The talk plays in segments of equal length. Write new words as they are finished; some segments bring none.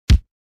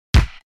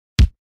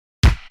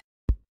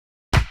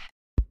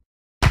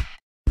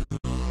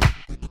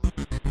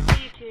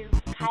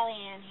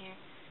Kylie Ann here,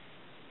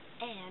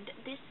 and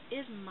this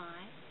is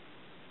my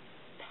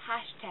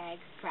hashtag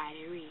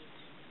Friday Reads.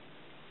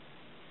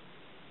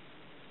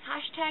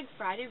 Hashtag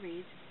Friday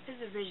Reads is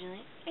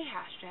originally a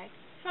hashtag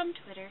from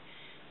Twitter,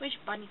 which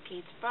Bunny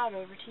Kates brought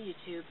over to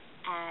YouTube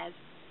as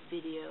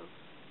video,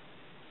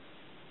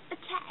 a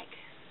tag,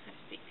 so to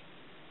speak.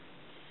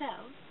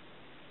 So,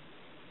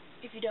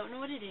 if you don't know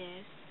what it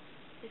is,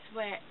 it's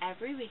where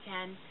every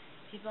weekend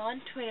people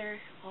on Twitter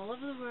all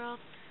over the world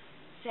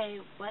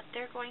say what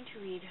they're going to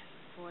read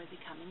for the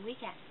coming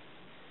weekend.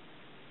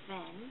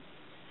 Then,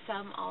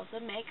 some also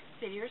make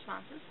video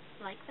responses,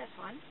 like this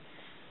one,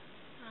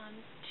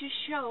 to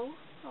show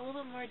a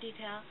little bit more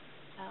detail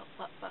about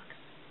what books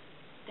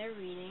they're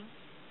reading,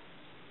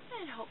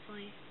 and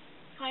hopefully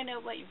find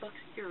out what books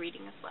you're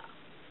reading as well.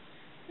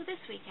 So this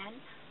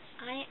weekend,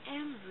 I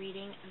am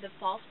reading The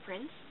False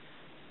Prince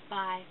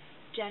by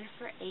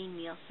Jennifer A.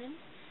 Neilsen,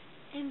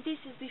 and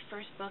this is the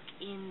first book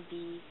in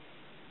the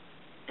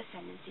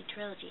Ascendancy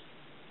trilogy.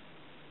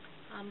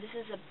 This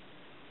is a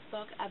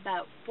book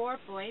about 4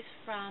 boys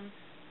from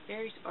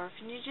various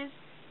orphanages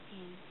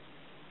in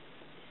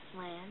this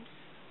land,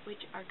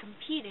 which are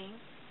competing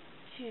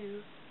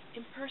to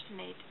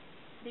impersonate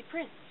the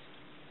prince,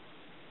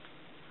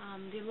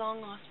 the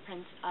long-lost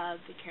prince of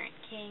the current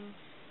king,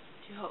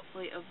 to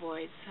hopefully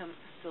avoid some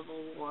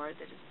civil war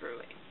that is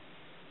brewing.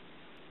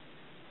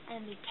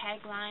 And the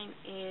tagline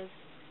is,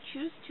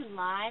 "Choose to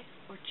lie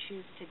or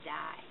choose to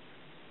die."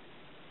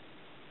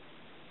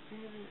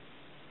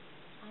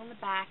 On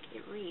the back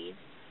it reads,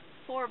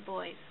 4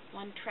 boys,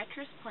 1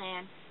 treacherous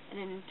plan, and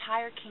an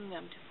entire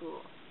kingdom to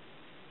fool.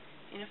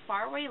 In a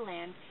faraway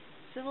land,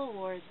 civil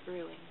war is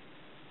brewing.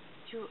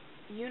 To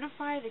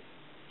unify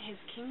his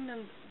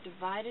kingdom's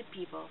divided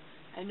people,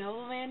 a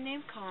nobleman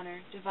named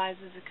Connor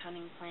devises a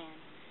cunning plan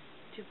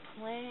to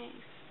place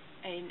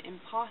an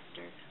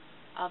impostor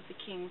of the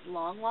king's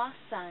long-lost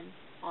son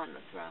on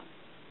the throne.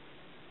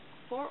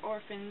 4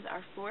 orphans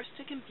are forced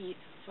to compete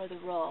for the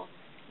role,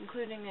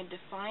 including a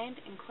defiant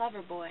and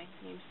clever boy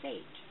named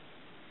Sage.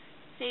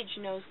 Sage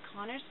knows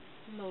Connor's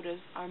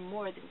motives are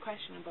more than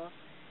questionable,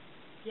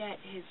 yet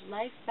his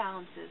life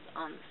balances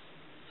on the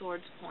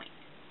sword's point.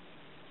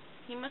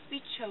 He must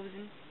be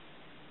chosen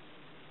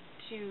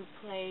to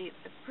play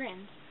the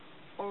prince,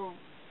 or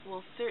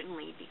will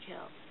certainly be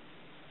killed.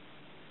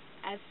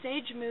 As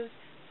Sage moves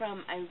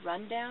from a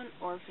rundown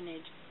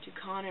orphanage to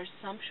Connor's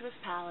sumptuous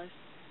palace,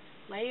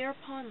 layer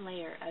upon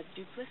layer of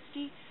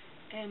duplicity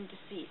and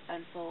deceit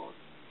unfold,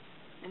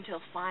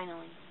 until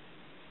finally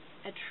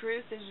a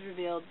truth is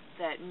revealed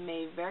that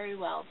may very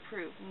well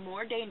prove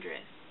more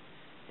dangerous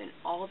than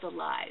all the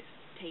lies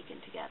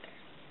taken together.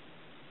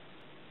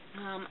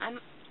 I'm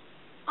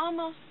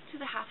almost to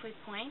the halfway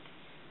point,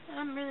 and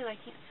I'm really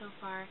liking it so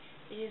far.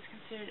 It is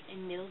considered a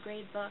middle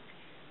grade book,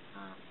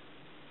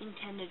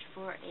 intended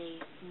for a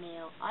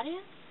male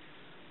audience,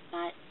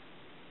 but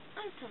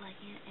I'm still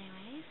liking it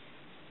anyways.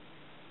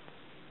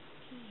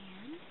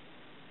 And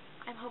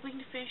I'm hoping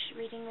to finish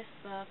reading this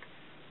book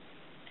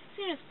as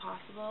soon as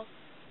possible,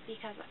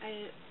 because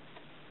I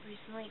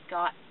recently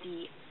got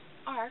the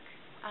arc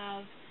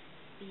of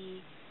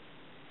the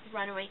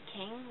Runaway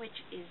King,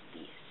 which is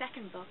the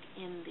second book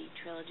in the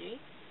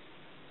trilogy,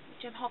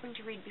 which I'm hoping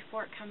to read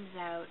before it comes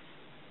out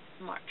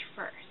March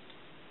 1st.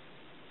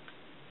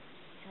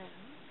 So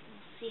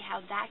we'll see how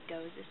that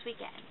goes this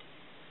weekend.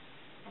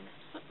 And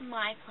that's what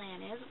my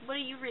plan is. What are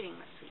you reading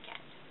this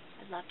weekend?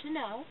 I'd love to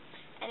know.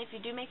 And if you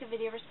do make a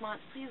video response,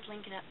 please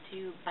link it up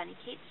to Bunny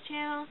Kate's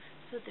channel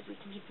so that we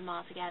can keep them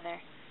all together.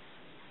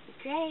 That'd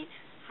be great.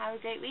 Have a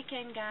great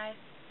weekend, guys.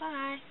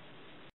 Bye.